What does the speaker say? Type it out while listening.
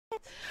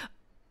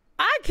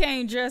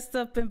came dressed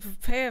up and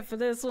prepared for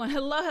this one.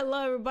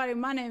 Hello, everybody.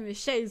 My name is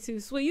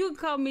Shaytosweet. You can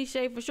call me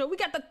Shay for sure. We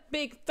got the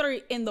big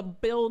three in the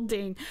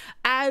building.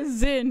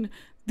 As in,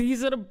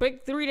 these are the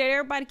big three that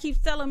everybody keeps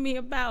telling me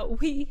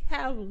about. We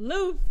have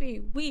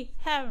Luffy, we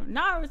have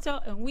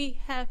Naruto, and we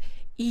have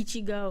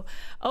Ichigo.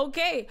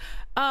 Okay,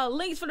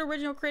 links for the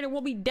original creator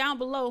will be down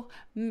below.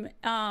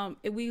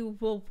 We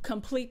will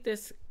complete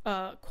this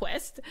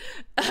quest.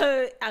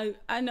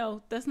 I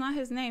know that's not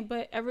his name,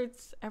 but ever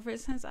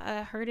since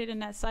I heard it in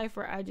that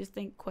cipher, I just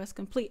think quest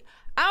complete.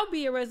 I'll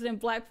be a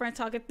resident black friend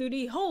talking through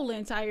the whole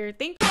entire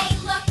thing. Hey,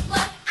 look,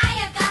 I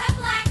have got a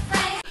black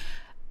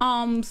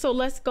friend. So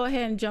let's go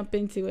ahead and jump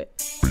into it.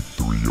 Big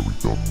three, yeah, we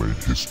done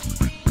made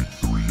history. Big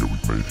three, yeah, we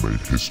made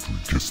history.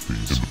 Kiss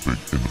these in the big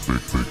three.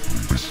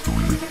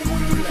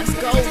 Let's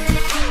go.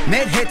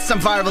 Mid hits, I'm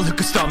viral, who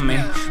could stop me?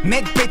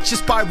 Mid bitches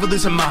spiral,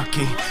 lose a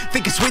marquee.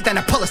 Think it's sweet, then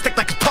I pull a stick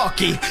like a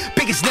porky.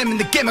 Biggest name in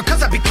the game,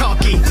 cause I be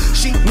cocky.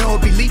 She know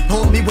be leap,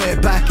 hold me way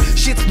back.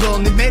 Shit's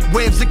lonely, mid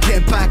waves that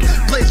came back.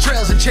 Blaze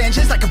trails and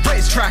changes like a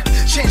racetrack.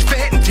 Change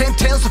fate and 10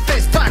 tails with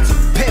face facts.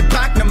 Pay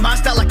back, no my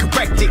style like a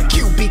rectic.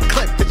 QB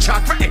clip, the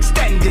chakra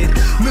extended.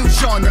 Move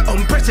genre,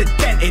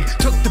 unprecedented.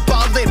 Took the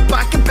ball, laid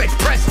back and bench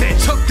pressed it.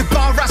 Took the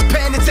bar, ass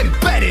pen, it's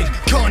embedded.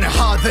 Corner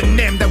hard, the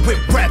name that we're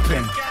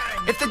reppin'.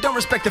 If they don't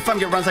respect the fam,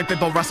 get runs like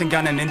Bibble, Russ and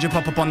Gun and Ninja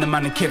pop up on the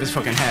man and kill his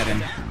fucking head in.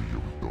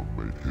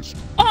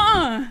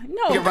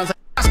 No. Get runs like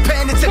ass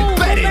pen, it's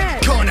embedded.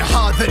 Corner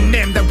hard, the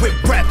name that we're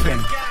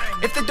reppin'.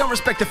 If they don't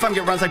respect the fam,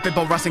 get runs like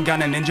Bibble, Russ and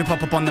Gun and Ninja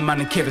pop up on the man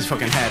and kill his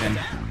fucking head in.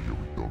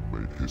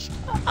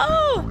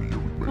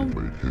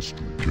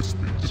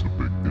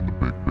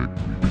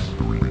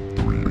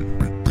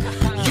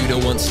 You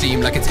don't want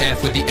steam like it's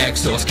F with the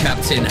exhaust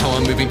captain. How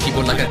I'm moving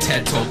people like a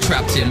TED talk.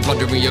 Trapped in,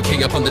 wondering your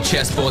king up on the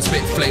chessboard.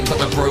 Spit flames like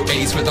my bro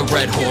Ace with a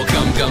red hawk.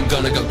 Gum,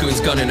 gunner, got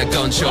goons gunning a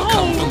gunshot.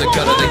 Come from the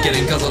gutter, they're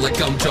getting guzzled like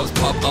gumdrops.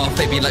 Pop off,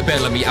 they be like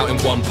bailing me out in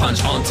one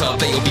punch. On top,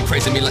 they'll be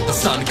praising me like the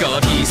sun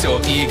god. He's so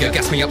eager,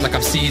 gas me up like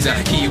I'm Caesar.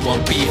 He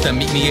want beef, then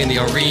meet me in the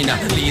arena.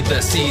 Lead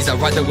the Caesar,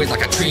 ride the wind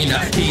like a Trina.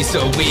 He's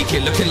so weak,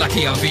 he looking like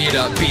he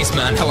Avida. Beast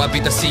man, how I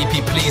beat the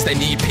CP, please, they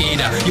need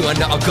Pina. You are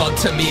not a god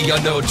to me, you're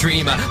no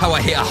dreamer. How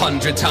I hit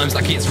 100 times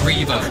like it's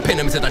Reaver. Pin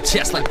him to the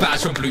chest like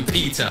Badge from Blue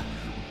Peter.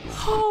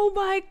 Oh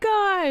my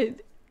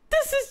god.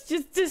 This is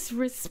just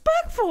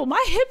disrespectful.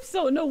 My hips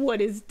don't know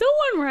what it's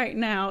doing right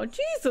now.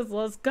 Jesus,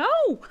 let's go.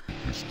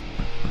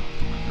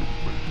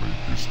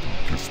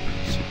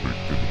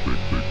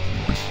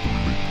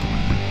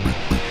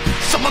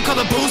 Someone call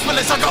the boost, but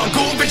I got a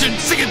cool vision.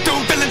 Singing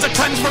through villains, I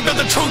cleanse, reveal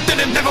the truth. And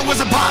it never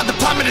was a part of the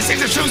plan, but it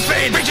seems the shoes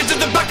fade. Reaching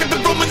to the back of the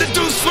room and the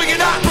dudes swinging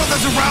out.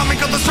 Brothers around me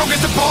got the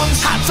strongest of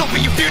bonds. Hats off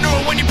at your funeral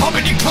when you pop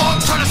in your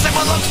clogs. Trying to say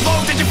my lungs flow,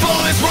 did you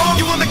follow this wrong?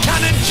 You want the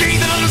cannon G,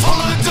 then I'll just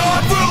hollow the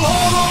dog. Real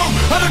hollow,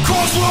 at a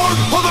crossroad.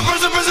 All the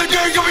prison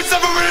gang, got me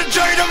severing in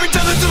chain. Every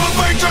tether to my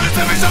brain, trying to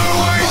set me so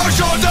away.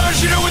 March on down,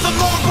 you know, with a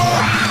long bow.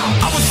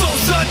 I was soul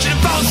searching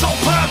and found sole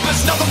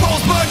purpose. Now the roles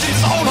merging,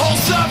 it's old whole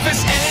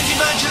surface. Energy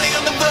marshalling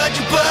on the verge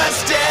of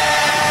bursting.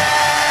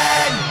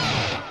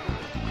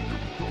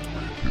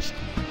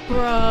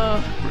 Bruh.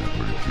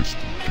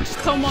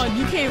 Come on,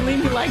 you can't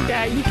leave me like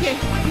that. You can't.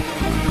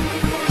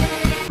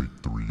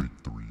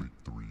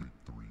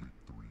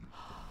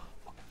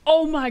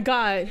 Oh my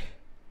god.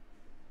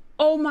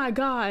 Oh my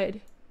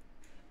god.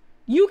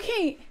 You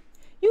can't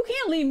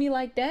leave me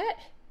like that.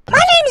 My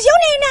name is your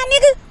name now,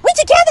 nigga. We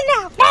together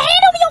now. Now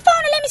hand over your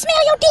phone and let me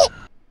smell your dick.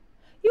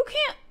 You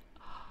can't.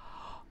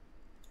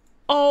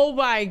 Oh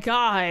my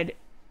god.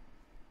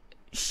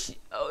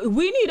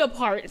 We need a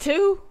part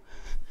 2.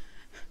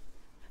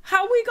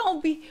 How we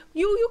gonna be?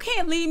 You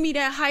can't leave me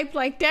that hype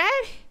like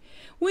that.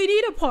 We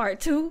need a part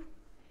 2.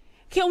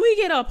 Can we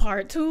get a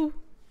part 2?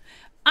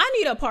 I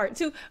need a part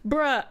 2.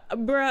 Bruh.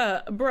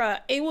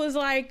 It was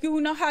like,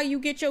 you know how you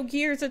get your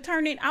gears a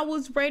turning? I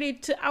was ready.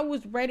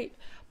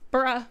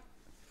 Bruh.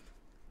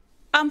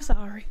 I'm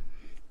sorry.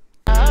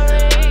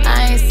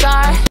 I ain't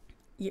sorry.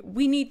 Yeah,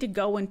 we need to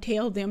go and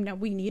tell them that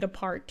we need a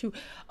part 2.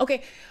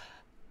 Okay.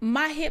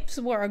 My hips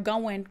were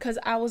going because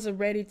I was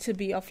ready to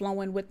be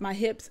flowing with my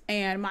hips,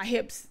 and my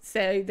hips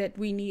say that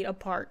we need a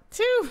part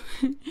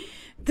 2.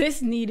 This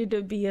needed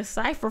to be a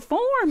cipher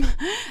form,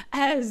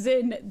 as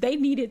in they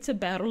needed to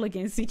battle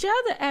against each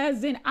other,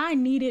 as in I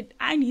needed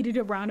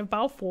around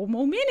about 4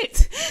 more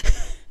minutes.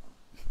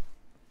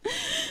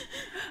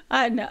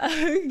 I know.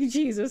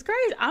 Jesus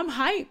Christ, I'm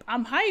hype,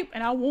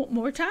 and I want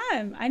more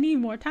time. I need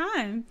more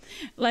time.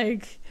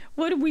 Like,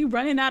 what are we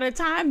running out of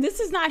time? This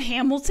is not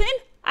Hamilton.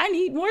 I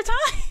need more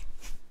time.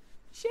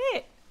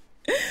 Shit.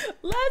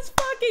 Let's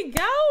fucking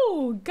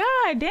go.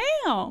 God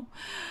damn.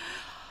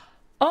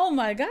 Oh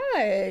my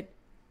god.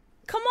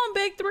 Come on,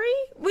 big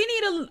three. We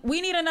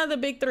need another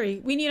big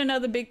three. We need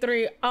another big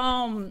three.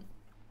 All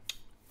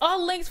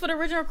links for the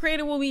original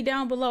creator will be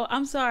down below.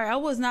 I'm sorry. I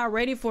was not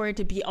ready for it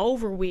to be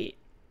over with.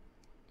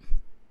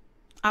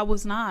 I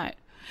was not.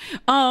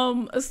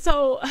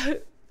 So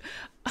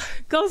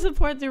Go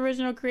support the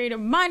original creator.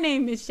 My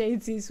name is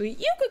Shaytosweet.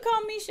 You could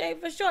call me Shay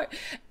for short.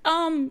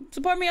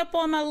 Support me up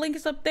on my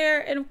links up there,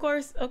 and of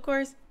course,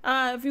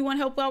 if you want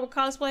to help out with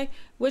cosplay,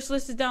 wish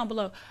list is down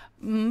below.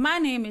 My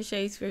name is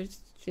Shaytosweet.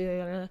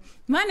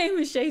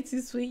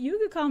 You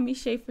could call me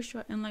Shay for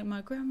short, and like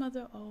my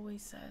grandmother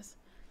always says,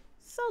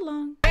 so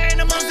long.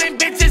 Animals and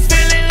bitches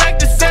feeling like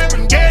the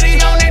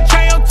Serengeti. On that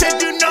trail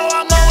tip, you know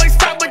I'm always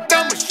top with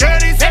the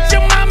machetes. At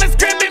your mama's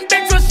cribbing,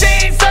 bitch, when she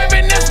ain't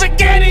serving the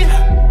spaghetti.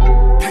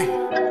 Hey,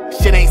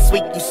 shit ain't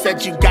sweet, you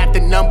said you got the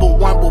 #1,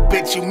 well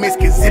bitch, you missed.